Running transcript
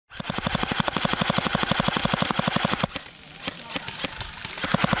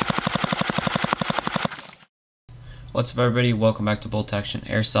What's up everybody, welcome back to Bolt Action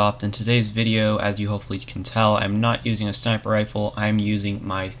Airsoft. In today's video, as you hopefully can tell, I'm not using a sniper rifle, I'm using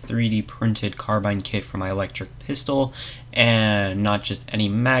my 3D printed carbine kit for my electric pistol, and not just any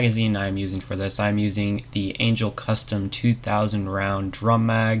magazine I'm using for this. I'm using the Angel Custom 2000 round drum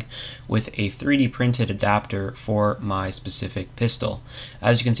mag with a 3D printed adapter for my specific pistol.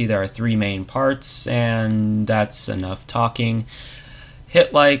 As you can see, there are three main parts, and that's enough talking.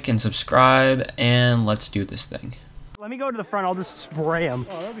 Hit like and subscribe, and let's do this thing. Let me go to the front, I'll just spray him.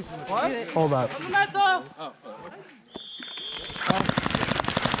 Oh, that'd be what? Hold up.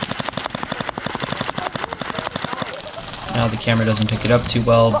 Now the camera doesn't pick it up too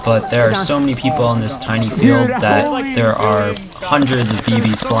well, but there are so many people on this tiny field that there are hundreds of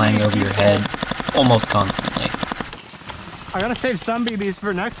BBs flying over your head almost constantly. I gotta save some BBs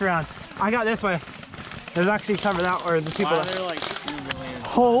for next round. I got this way. There's actually cover that, or the people.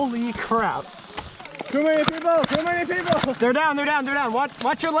 Holy crap. Too many people! Too many people! They're down, they're down, they're down.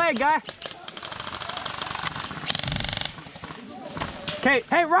 Watch your leg, guy. Okay,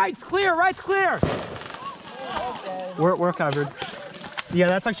 hey, right's clear, right's clear! Okay. We're covered. Yeah,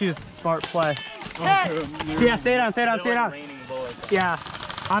 that's actually a smart play. Hey. Yeah, stay down, stay down, stay down. Yeah.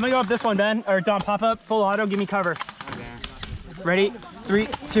 I'm gonna go up this one, Ben. Or Don, pop up, full auto, give me cover. Okay. Ready? 3,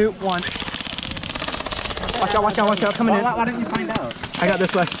 2, 1. Watch out, watch out, watch out, coming in. Why didn't you find out? I got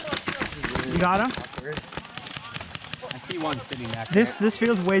this way. You got him? I see one sitting back there. This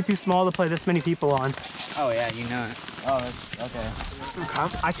field's way too small to play this many people on. Oh yeah, you know it. Oh, that's, okay.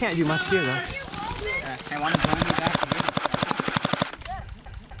 I can't do much here though. I want to join you back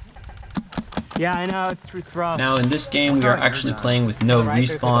here. Yeah, I know, it's rough. Now in this game we are actually playing with no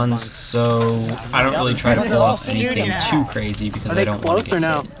respawns, so I don't really try to pull off anything too crazy because I don't want to get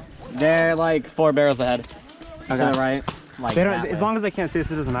hit. They're like 4 barrels ahead. Okay. To the right. Like they don't, as long as they can't see us,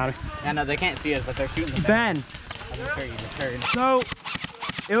 it doesn't matter. Yeah, no, they can't see us, but they're shooting the Ben. the so,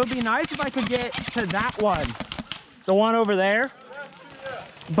 it would be nice if I could get to that one. The one over there.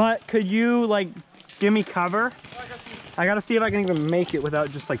 But could you, like, give me cover? I gotta see if I can even make it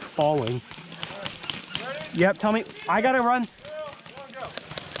without just, like, falling. Yep, tell me. I gotta run.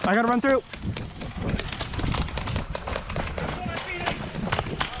 I gotta run through.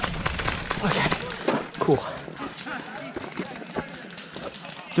 Okay, cool.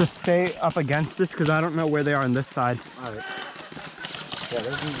 Just stay up against this because I don't know where they are on this side. Alright. Yeah,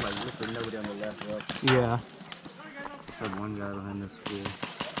 there's like literally nobody on the left, right? Yeah. Except one guy behind this school.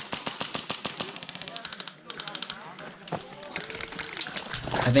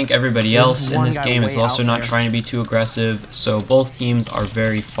 I think everybody else in this game is also not trying to be too aggressive, so both teams are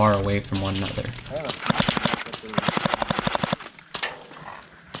very far away from one another.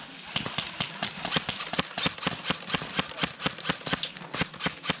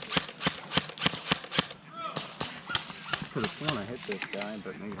 I could have sworn I hit this guy,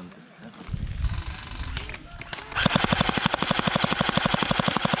 but maybe I'm just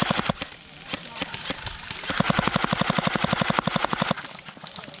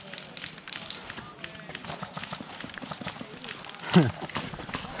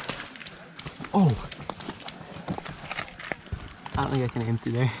Oh! I don't think I can aim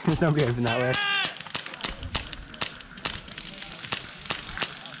through there. There's nobody aiming that way.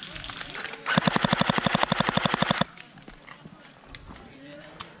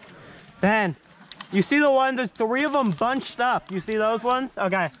 Ben, you see the one? There's 3 of them bunched up. You see those ones?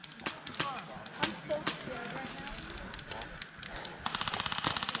 Okay.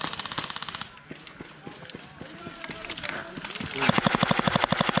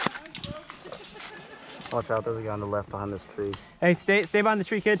 watch out, there's a guy on the left behind this tree. Hey, stay behind the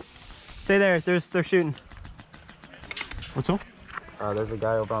tree, kid. Stay there. They're shooting. What's up? There's a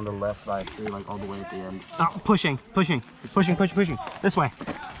guy over on the left by a tree, like all the way at the end. Oh, pushing. This way.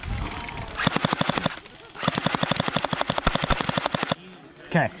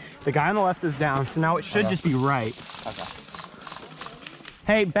 Okay, the guy on the left is down, so now it should just be right. Okay.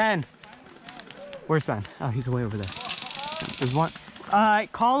 Hey, Ben. Where's Ben? Oh, he's way over there. There's one.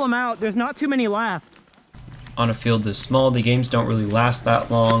 Call him out. There's not too many left. On a field this small, the games don't really last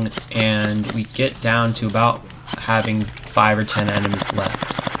that long, and we get down to about having 5 or 10 enemies left.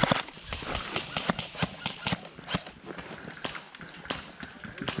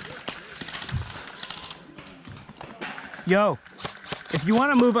 Yo, if you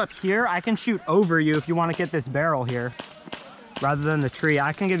want to move up here, I can shoot over you if you want to get this barrel here, rather than the tree.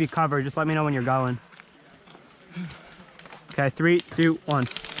 I can give you cover. Just let me know when you're going. Okay, 3, 2, 1.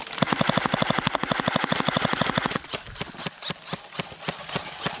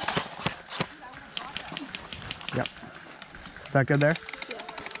 Yep. Is that good there?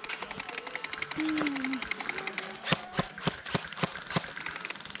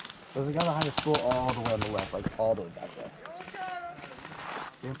 There's a guy behind the school all the way on the left, like all the way back there.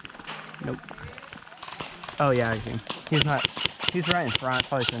 Yep. Nope. Oh yeah, I see. He's not. He's right in front.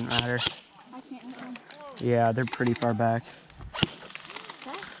 Probably shouldn't matter. I can't hit him. Yeah, they're pretty far back.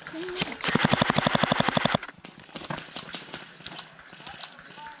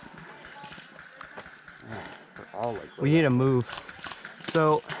 They're all like. We need to move.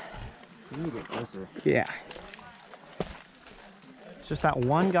 So. We need to get closer. Yeah. It's just that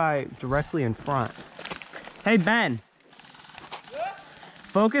one guy directly in front. Hey Ben.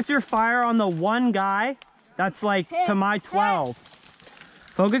 Focus your fire on the one guy that's like to my 12.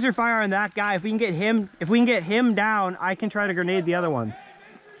 Focus your fire on that guy. If we can get him down, I can try to grenade the other ones.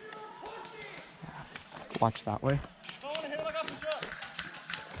 Watch that way.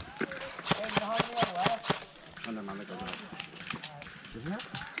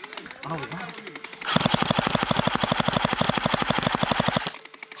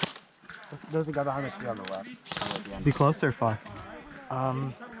 There's a guy behind the tree on the left. Is he close or far?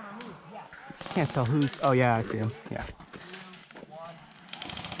 Can't tell who's. Oh yeah, I see him. Yeah.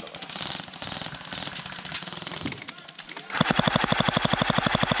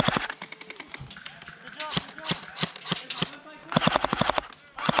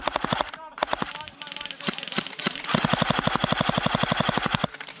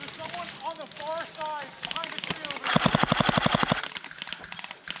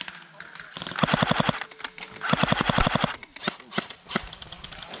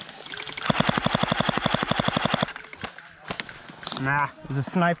 Nah, there's a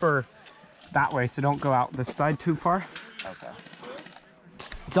sniper that way, so don't go out this side too far. Okay.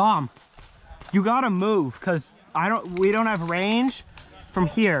 Dom, you gotta move, cause we don't have range from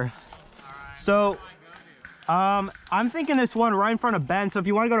here. So, I'm thinking this one right in front of Ben. So if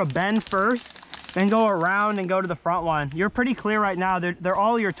you want to go to Ben first, then go around and go to the front one. You're pretty clear right now. They're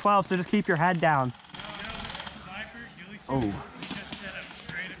all your 12, so just keep your head down. Oh.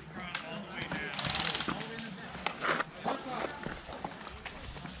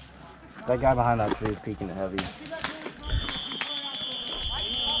 That guy behind that tree is peeking it heavy.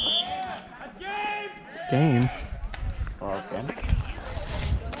 Game. Oh, okay.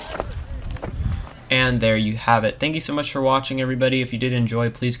 And there you have it. Thank you so much for watching, everybody. If you did enjoy,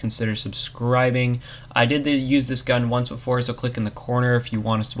 please consider subscribing. I did use this gun once before, so click in the corner if you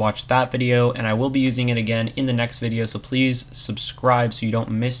want to watch that video, and I will be using it again in the next video, so please subscribe so you don't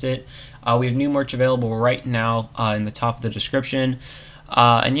miss it. We have new merch available right now in the top of the description.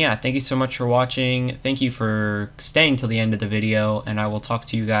 And yeah, thank you so much for watching. Thank you for staying till the end of the video, and I will talk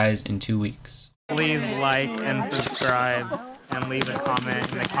to you guys in 2 weeks. Please like and subscribe and leave a comment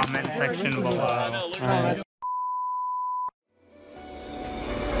in the comment section below.